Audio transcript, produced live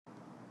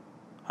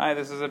Hi,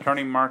 this is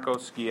attorney Marco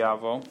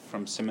Schiavo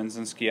from Simmons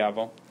and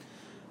Schiavo.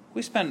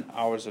 We spend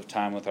hours of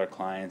time with our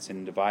clients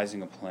in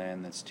devising a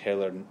plan that's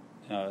tailored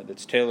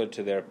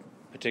to their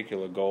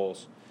particular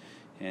goals.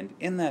 And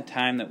in that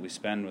time that we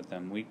spend with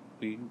them, we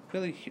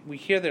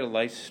hear their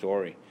life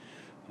story,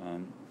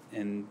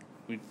 and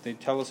they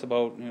tell us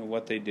about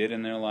what they did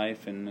in their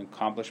life and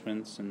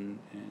accomplishments, and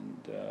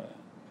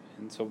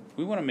so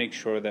we want to make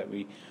sure that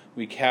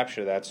we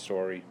capture that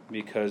story,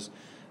 because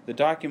the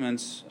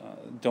documents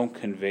don't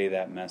convey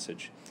that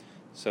message.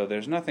 So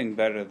there's nothing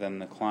better than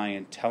the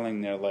client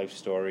telling their life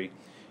story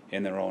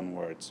in their own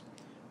words.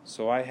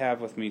 So I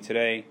have with me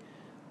today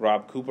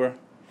Rob Cooper,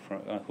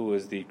 who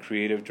is the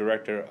creative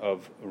director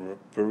of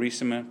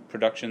Verissima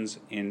Productions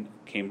in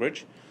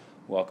Cambridge.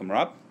 Welcome,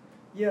 Rob.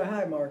 Yeah,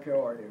 hi Mark,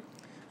 how are you?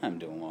 I'm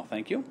doing well,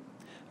 thank you.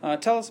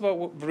 Tell us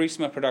about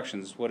Verissima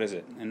Productions. What is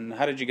it, and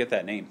how did you get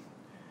that name?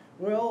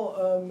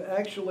 Well,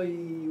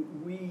 actually,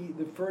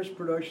 the first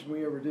production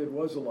we ever did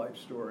was a life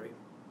story.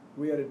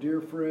 We had a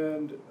dear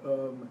friend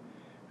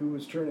who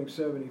was turning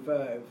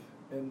 75,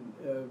 and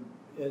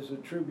as a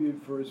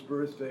tribute for his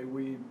birthday,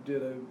 we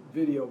did a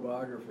video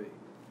biography.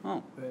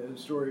 Oh. The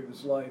story of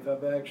his life.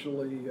 I've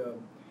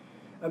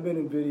been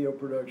in video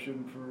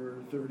production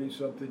for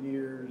 30-something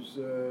years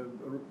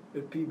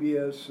at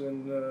PBS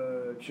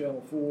and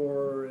Channel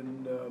 4,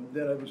 and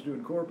then I was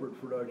doing corporate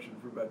production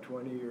for about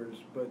 20 years.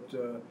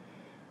 But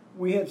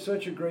we had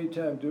such a great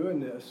time doing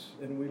this,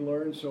 and we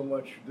learned so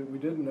much that we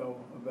didn't know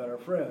about our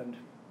friend.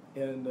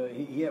 And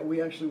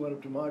we actually went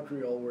up to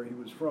Montreal, where he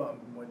was from,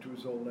 went to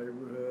his old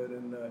neighborhood,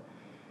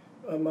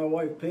 and my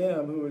wife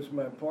Pam, who was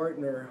my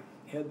partner,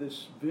 had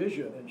this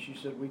vision, and she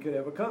said we could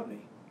have a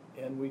company,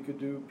 and we could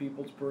do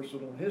people's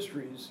personal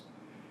histories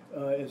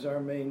as our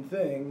main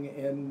thing,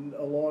 and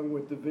along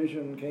with the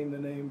vision came the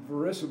name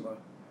Verissima,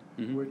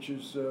 which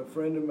is a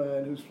friend of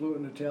mine who's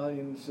fluent in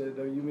Italian said,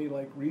 "Oh, you mean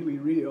like really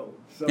real?"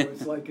 So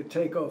it's like a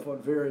takeoff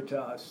on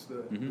Veritas,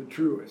 the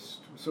truest.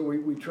 So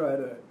we try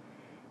to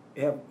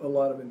have a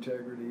lot of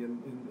integrity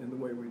in the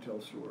way we tell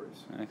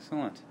stories.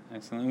 Excellent,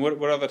 excellent.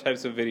 What other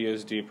types of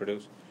videos do you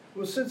produce?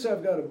 Well, since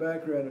I've got a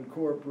background in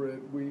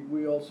corporate,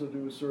 we also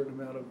do a certain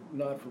amount of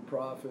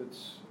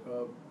not-for-profits,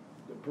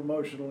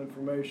 promotional,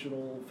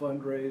 informational,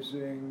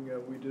 fundraising.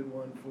 We did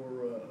one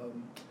for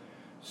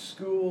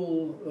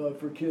school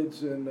for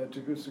kids in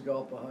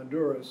Tegucigalpa,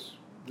 Honduras.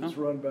 It's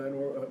run by an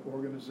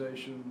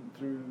organization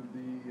through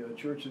the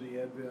Church of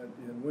the Advent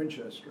in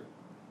Winchester,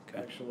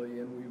 actually.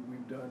 And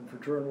we've done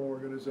fraternal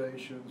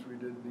organizations. We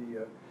did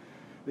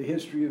the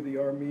history of the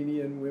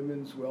Armenian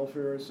Women's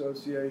Welfare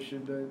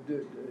Association,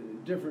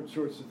 different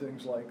sorts of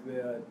things like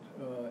that.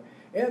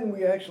 And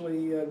we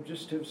actually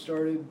just have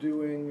started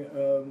doing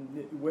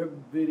web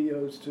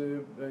videos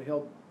to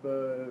help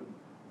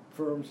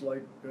firms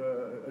like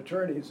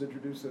attorneys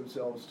introduce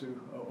themselves to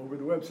over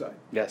the website.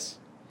 Yes,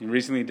 you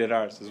recently did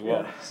ours as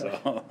well, yeah.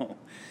 So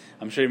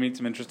I'm sure you meet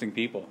some interesting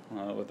people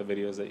with the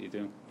videos that you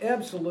do.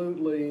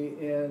 Absolutely,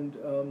 and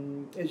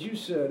as you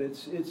said,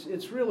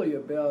 it's really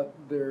about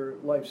their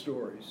life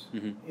stories.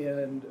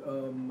 And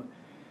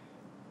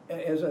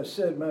as I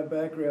said, my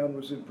background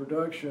was in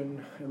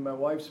production, and my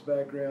wife's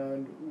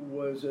background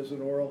was as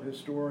an oral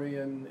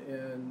historian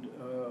and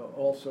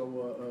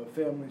also a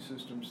family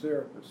systems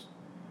therapist.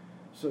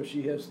 So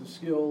she has the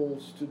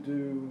skills to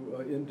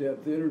do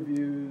in-depth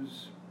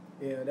interviews,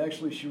 and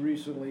actually she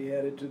recently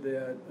added to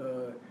that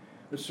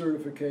a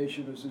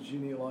certification as a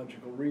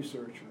genealogical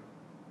researcher.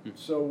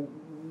 So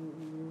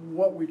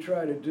what we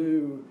try to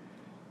do,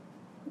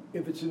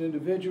 if it's an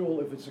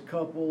individual, if it's a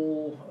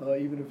couple,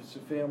 even if it's a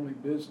family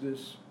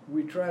business,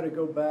 we try to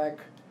go back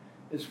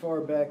as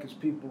far back as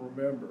people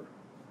remember.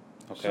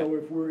 Okay. So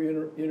if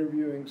we're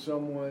interviewing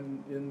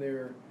someone in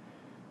their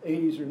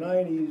 80s or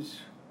 90s,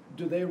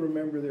 do they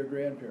remember their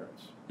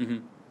grandparents?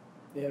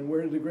 And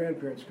where did the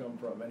grandparents come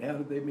from? And how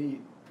did they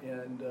meet?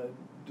 And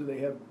do they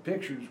have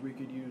pictures we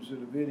could use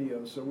in a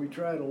video? So we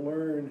try to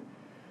learn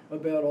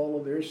about all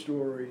of their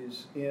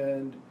stories,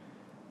 and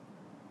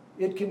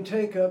it can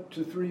take up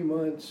to 3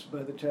 months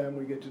by the time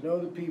we get to know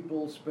the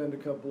people, spend a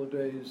couple of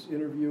days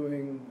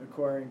interviewing,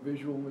 acquiring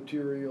visual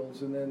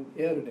materials, and then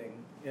editing.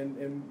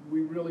 And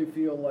we really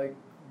feel like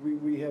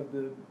we have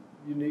the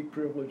unique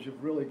privilege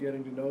of really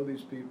getting to know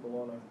these people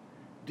on a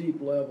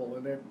deep level,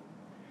 and they're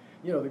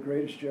the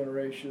greatest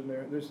generation.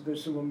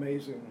 There's some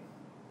amazing.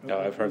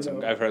 I've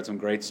heard some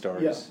great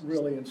stories. Yeah,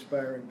 really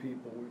inspiring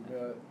people we've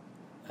got.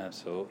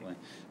 Absolutely.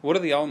 What are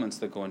the elements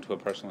that go into a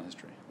personal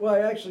history? Well, I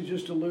actually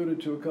just alluded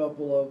to a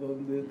couple of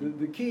them.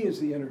 The key is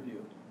the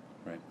interview.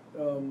 Right.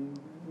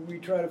 We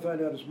try to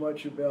find out as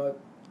much about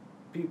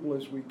people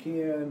as we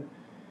can.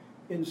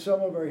 In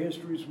some of our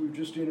histories, we've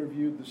just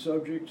interviewed the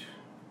subject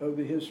of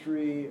the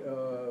history.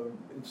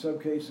 In some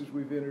cases,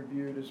 we've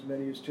interviewed as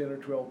many as 10 or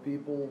 12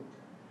 people,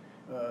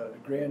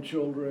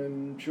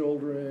 grandchildren,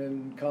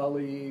 children,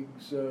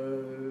 colleagues,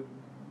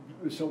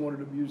 someone at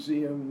a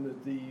museum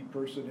that the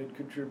person had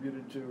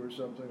contributed to or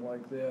something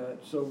like that.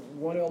 So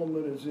one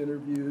element is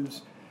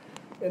interviews.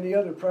 And the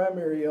other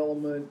primary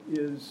element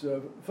is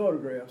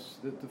photographs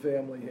that the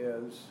family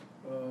has,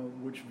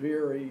 which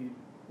vary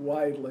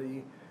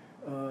widely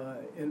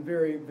and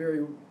very,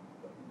 very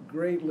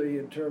greatly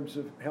in terms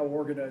of how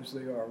organized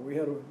they are. We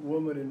had a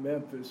woman in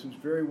Memphis who's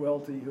very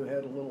wealthy who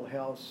had a little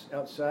house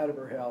outside of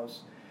her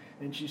house,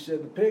 and she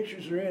said, the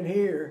pictures are in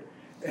here.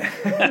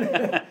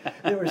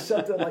 There was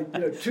something like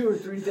 2,000 or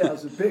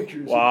 3,000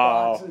 pictures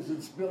wow. in boxes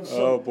and spills.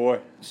 Oh boy!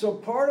 So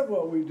part of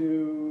what we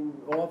do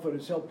often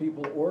is help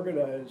people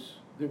organize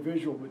their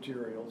visual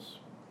materials.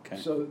 Okay.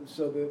 So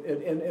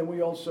that and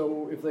we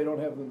also, if they don't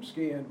have them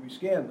scanned, we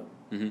scan them.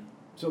 Mm-hmm.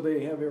 So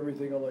they have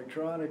everything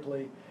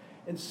electronically.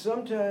 And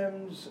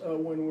sometimes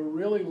when we're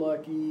really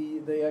lucky,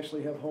 they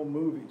actually have home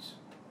movies.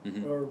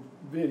 Mm-hmm. Or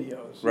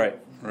videos. Right.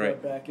 Right.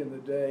 Back in the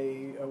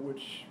day,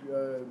 which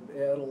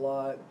add a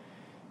lot.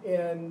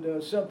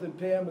 And something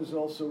Pam is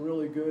also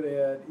really good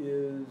at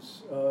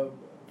is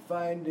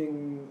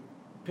finding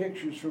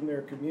pictures from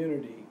their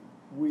community.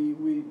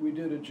 We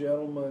did a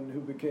gentleman who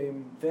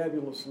became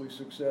fabulously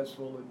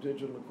successful at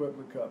digital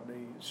equipment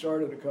company,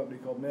 started a company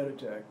called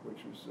Meditech, which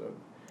was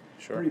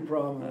sure. pretty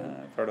prominent.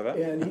 I've heard of that.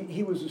 And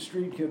he was a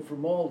street kid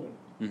from Malden,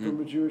 mm-hmm. from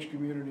a Jewish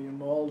community in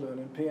Malden.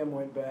 And Pam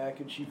went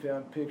back and she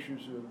found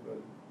pictures of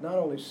not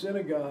only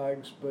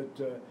synagogues,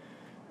 but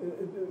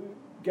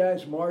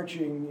guys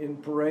marching in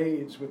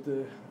parades with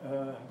the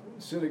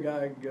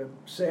synagogue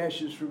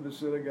sashes from the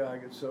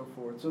synagogue and so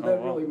forth. So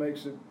that really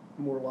makes it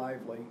more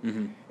lively.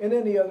 Mm-hmm. And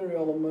then the other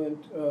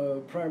element,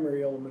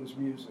 primary element, is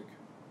music.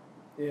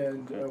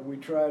 And we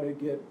try to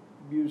get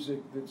music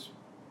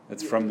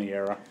that's from the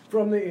era.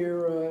 From the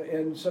era,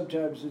 and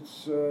sometimes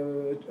it's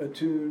a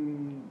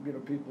tune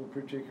people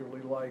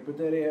particularly like. But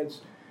that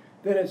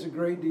adds a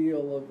great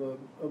deal of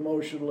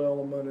emotional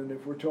element. And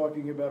if we're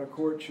talking about a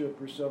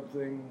courtship or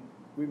something,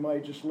 we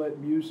might just let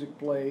music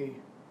play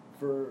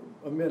for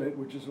a minute,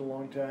 which is a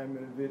long time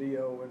in a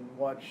video, and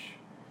watch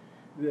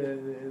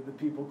the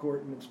people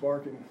courting and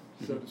sparking,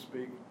 so to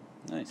speak.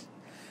 Nice.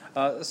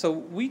 So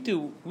we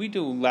do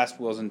last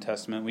wills and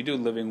testament. We do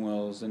living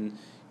wills,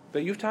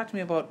 but you've talked to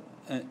me about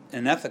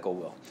an ethical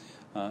will.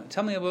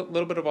 Tell me a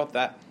little bit about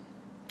that.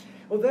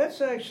 Well,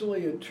 that's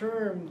actually a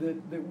term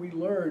that we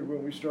learned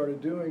when we started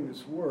doing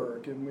this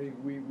work, and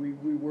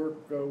we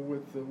work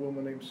with a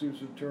woman named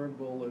Susan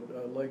Turnbull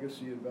at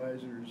Legacy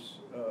Advisors,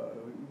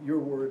 your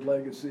word,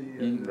 legacy,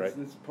 and right.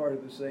 it's part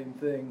of the same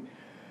thing.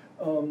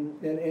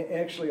 And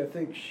actually, I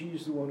think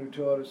she's the one who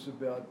taught us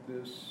about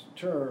this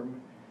term.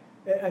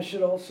 I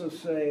should also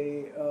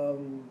say,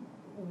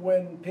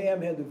 when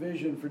Pam had the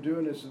vision for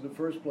doing this in the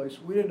first place,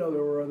 we didn't know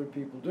there were other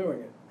people doing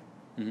it.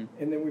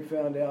 Mm-hmm. And then we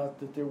found out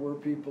that there were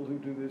people who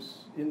do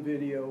this in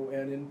video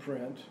and in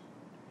print,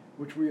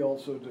 which we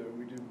also do.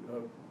 We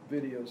do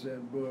videos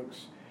and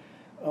books.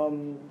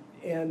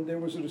 And there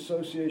was an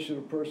association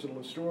of personal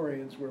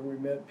historians where we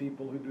met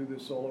people who do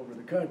this all over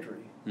the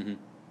country. Mm-hmm.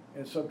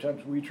 And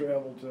sometimes we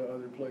travel to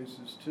other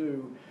places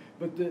too.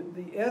 But the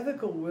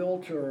ethical will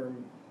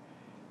term,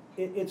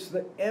 it's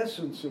the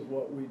essence of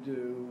what we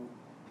do.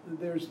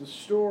 There's the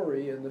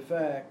story and the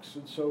facts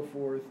and so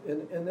forth,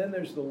 and then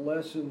there's the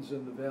lessons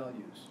and the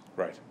values.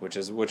 Right, which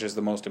is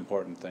the most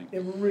important thing.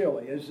 It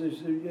really is.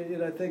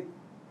 And I think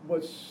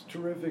what's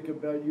terrific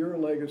about your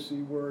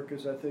legacy work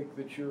is I think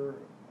that you're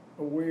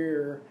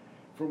aware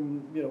from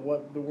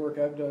what the work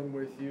I've done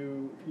with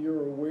you.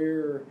 You're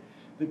aware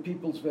that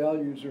people's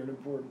values are an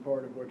important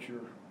part of what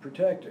you're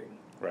protecting.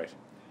 Right.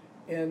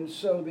 And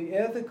so the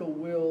ethical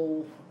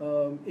will,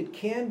 it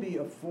can be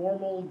a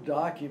formal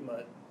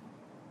document.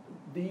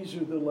 These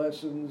are the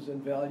lessons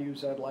and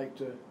values I'd like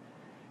to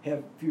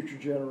have future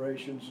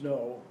generations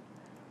know.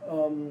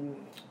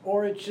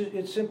 Or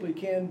it simply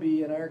can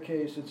be, in our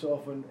case, it's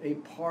often a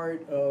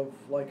part of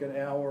like an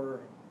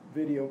hour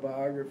video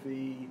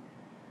biography.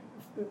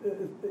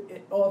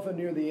 Often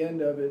near the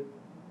end of it,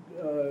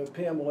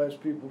 Pam will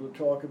ask people to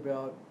talk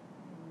about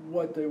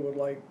what they would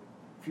like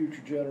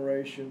future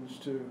generations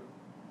to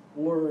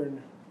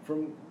learn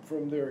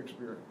from their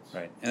experience.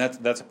 Right, and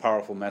that's a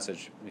powerful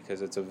message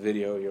because it's a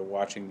video. You're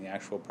watching the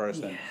actual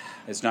person. Yeah.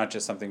 It's not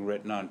just something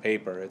written on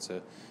paper. It's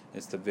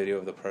the video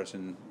of the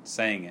person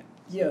saying it.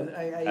 Yeah,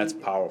 that's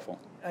powerful.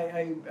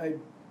 I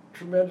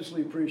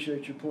tremendously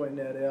appreciate you pointing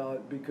that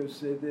out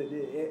because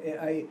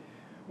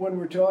when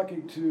we're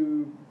talking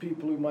to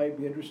people who might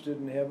be interested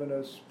in having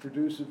us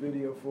produce a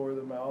video for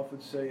them, I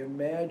often say,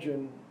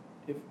 imagine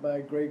if my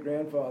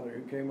great-grandfather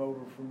who came over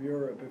from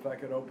Europe, if I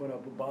could open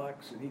up a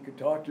box and he could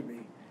talk to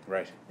me.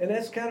 Right. And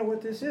that's kind of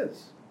what this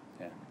is.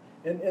 Yeah.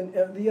 And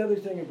the other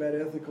thing about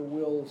ethical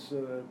wills,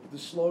 the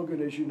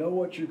slogan is, you know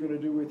what you're going to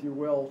do with your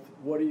wealth,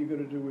 what are you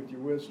going to do with your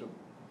wisdom?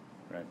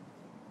 Right.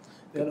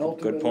 And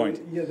ultimately, good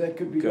point. Yeah, that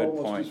could be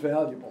almost as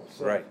valuable.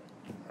 So, right.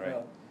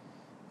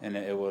 And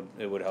it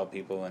would help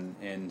people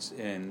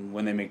in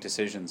when they make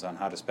decisions on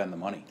how to spend the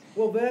money.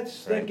 Well,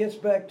 that gets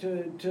back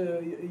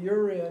to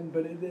your end,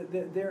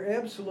 but there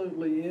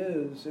absolutely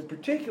is, and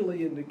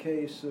particularly in the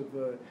case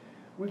of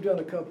we've done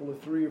a couple of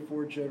 3 or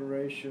 4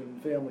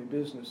 generation family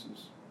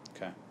businesses.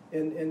 Okay.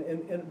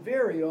 And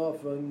very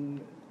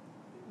often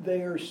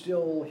they are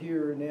still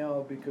here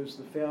now because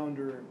the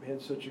founder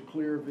had such a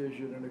clear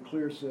vision and a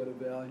clear set of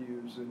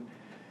values. And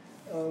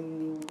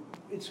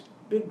it's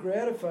been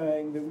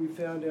gratifying that we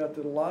found out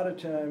that a lot of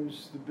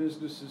times the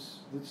businesses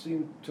that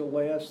seem to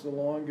last the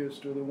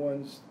longest are the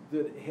ones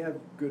that have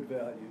good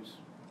values.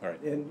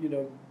 Right.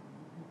 And,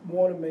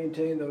 want to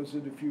maintain those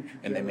into future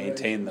generations. And they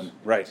maintain them.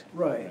 Right.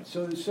 Right.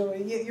 So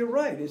yeah, you're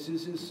right. It's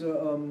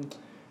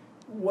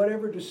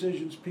whatever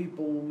decisions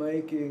people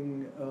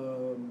making.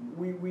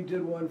 We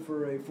did one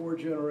for a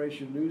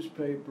 4-generation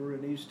newspaper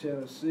in East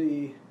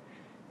Tennessee,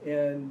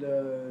 and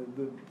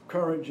the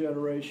current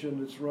generation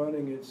that's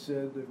running it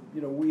said that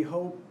we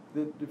hope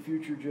that the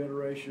future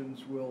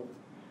generations will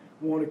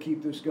want to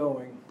keep this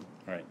going.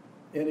 Right.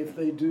 And if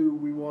they do,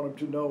 we want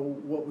them to know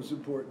what was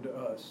important to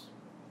us.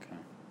 Okay.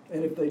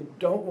 And if they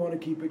don't want to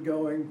keep it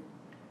going,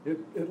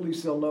 at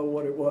least they'll know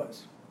what it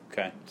was.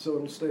 Okay. So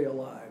it'll stay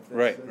alive.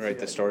 Right.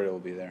 The story will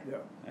be there. Yeah.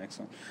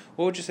 Excellent.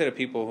 What would you say to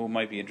people who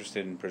might be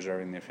interested in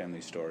preserving their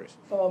family stories?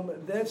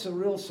 That's a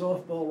real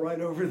softball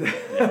right over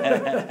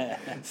the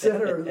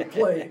center of the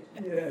plate.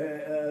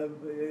 Yeah,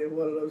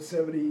 one of those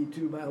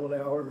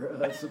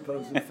 72-mile-an-hour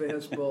supposed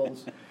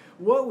fastballs.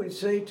 What we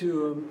say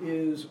to them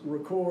is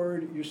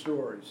record your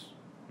stories.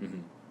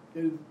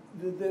 Mm-hmm.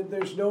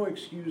 There's no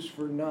excuse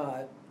for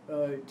not.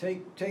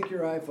 Take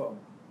your iPhone.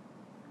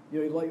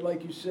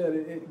 Like you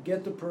said,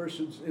 get the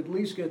person's, at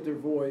least get their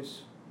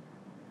voice,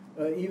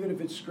 even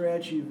if it's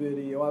scratchy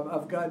video.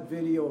 I've got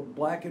video of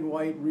black and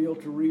white,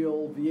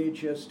 reel-to-reel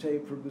VHS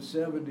tape from the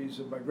 70s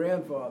of my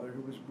grandfather,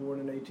 who was born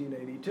in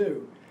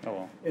 1882. Oh,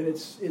 well. And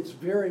it's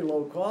very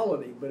low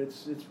quality, but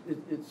it's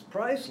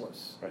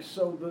priceless. Right.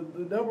 So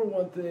the number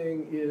one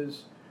thing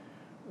is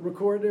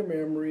record their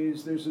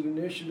memories. There's an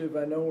initiative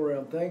I know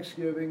around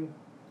Thanksgiving.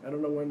 I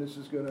don't know when this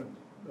is going to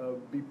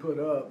be put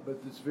up,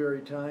 but it's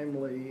very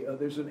timely.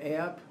 There's an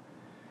app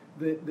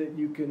that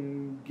you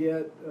can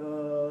get.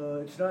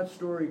 It's not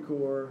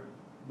StoryCorps,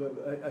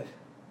 but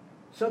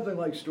something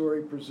like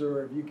Story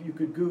Preserve. You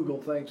could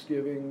Google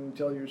Thanksgiving,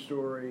 tell your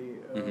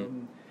story,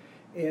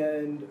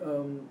 and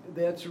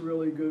that's a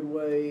really good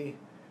way.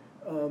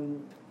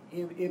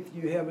 If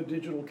you have a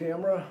digital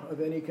camera of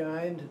any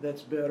kind,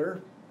 that's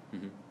better.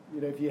 Mm-hmm.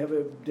 If you have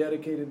a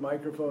dedicated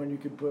microphone, you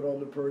can put on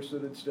the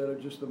person instead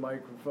of just the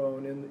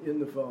microphone in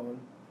the phone.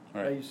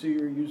 Right. You see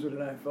you're using an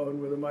iPhone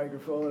with a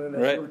microphone, and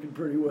that's right. working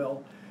pretty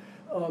well.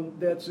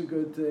 That's a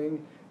good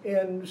thing.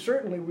 And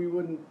certainly we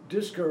wouldn't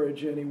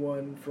discourage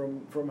anyone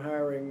from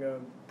hiring a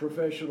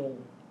professional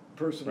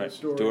personal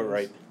historians. Do it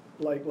right.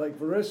 Like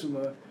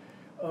Verissima.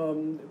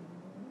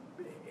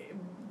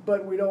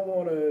 But we don't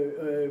want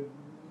to...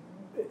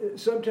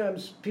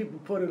 sometimes people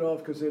put it off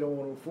because they don't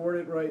want to afford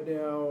it right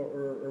now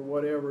or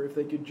whatever. If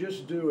they could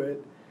just do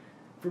it,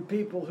 for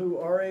people who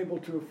are able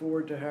to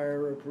afford to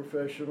hire a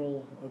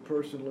personal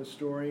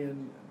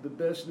historian, the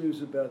best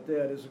news about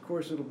that is, of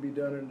course, it'll be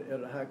done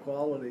at a high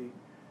quality.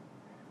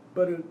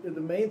 But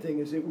the main thing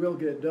is it will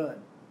get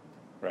done.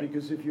 Right.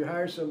 Because if you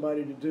hire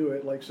somebody to do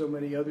it, like so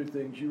many other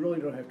things, you really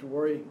don't have to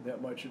worry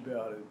that much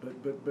about it.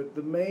 But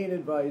the main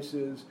advice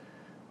is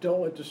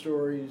don't let the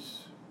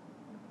stories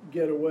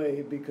get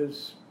away,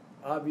 because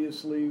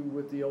obviously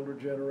with the older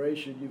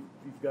generation you've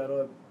got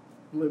a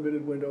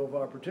limited window of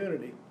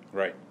opportunity.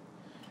 Right.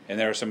 And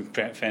there are some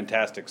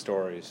fantastic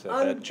stories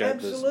that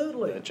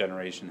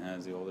generation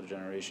has, the older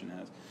generation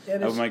has.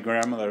 And my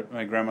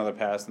grandmother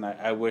passed, and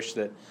I wish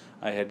that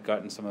I had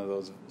gotten some of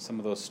those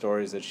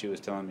stories that she was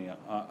telling me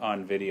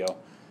on video,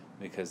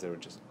 because they were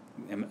just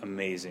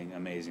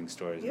amazing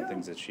stories and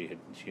things that she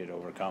had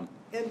overcome.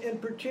 And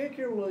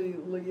particularly,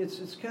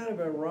 it's kind of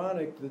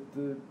ironic that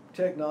the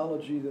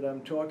technology that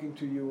I'm talking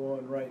to you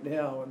on right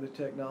now, and the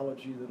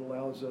technology that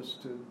allows us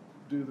to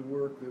do the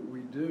work that we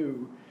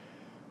do,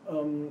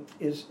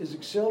 is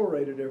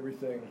accelerated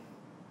everything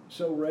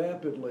so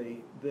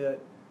rapidly that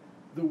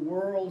the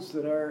worlds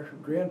that our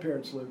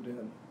grandparents lived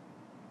in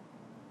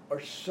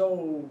are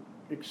so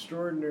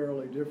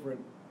extraordinarily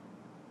different.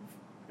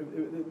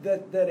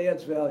 That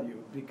adds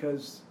value,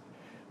 because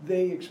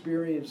they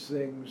experience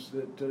things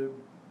that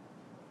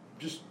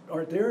just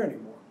aren't there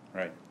anymore.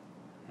 Right.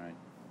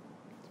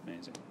 It's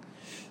amazing.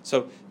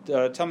 So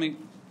tell me,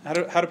 how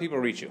do people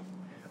reach you?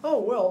 Oh,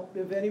 well,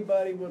 if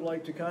anybody would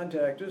like to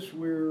contact us,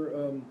 we're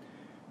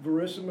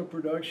Verissima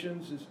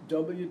Productions. Is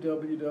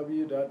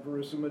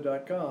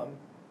www.verissima.com.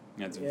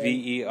 That's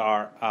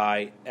VERISSIMA.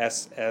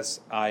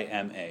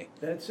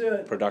 That's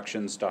it.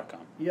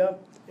 Productions.com.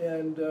 Yep.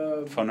 And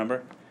phone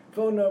number?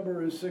 Phone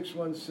number is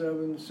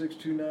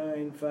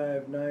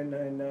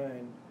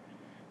 617-629-5999.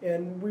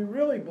 And we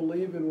really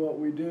believe in what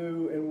we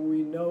do, and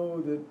we know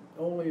that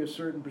only a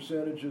certain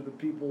percentage of the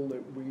people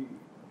that we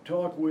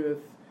talk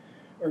with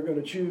are going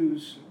to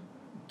choose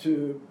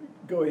to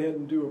go ahead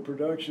and do a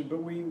production.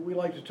 But we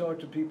like to talk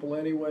to people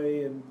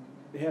anyway, and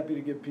happy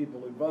to give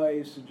people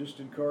advice and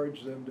just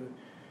encourage them to...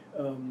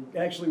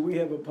 actually, we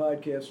have a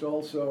podcast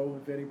also,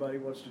 if anybody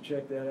wants to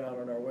check that out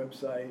on our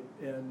website.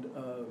 And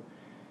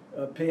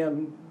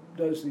Pam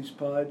does these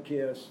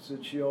podcasts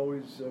that she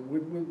always,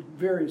 with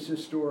various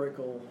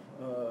historical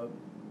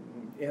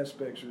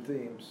aspects or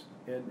themes.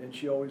 And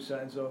she always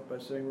signs off by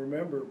saying,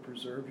 remember,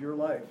 preserve your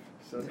life.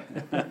 So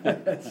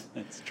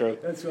it's true.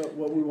 That's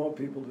what we want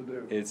people to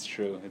do. It's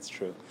true. It's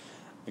true.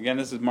 Again,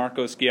 this is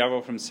Marco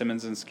Schiavo from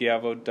Simmons and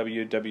Schiavo,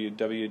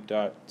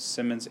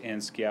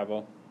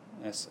 www.simmonsandschiavo,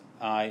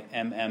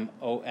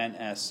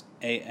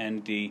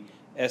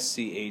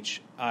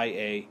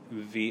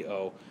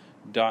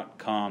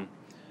 SIMMONSANDSCHIAVO.com.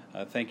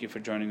 Thank you for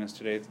joining us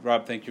today.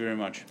 Rob, thank you very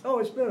much. Oh,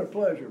 it's been a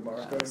pleasure,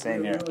 Mark.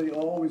 Same here. I'm really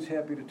always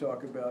happy to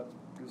talk about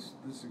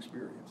this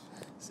experience.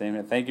 Same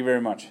here. Thank you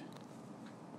very much.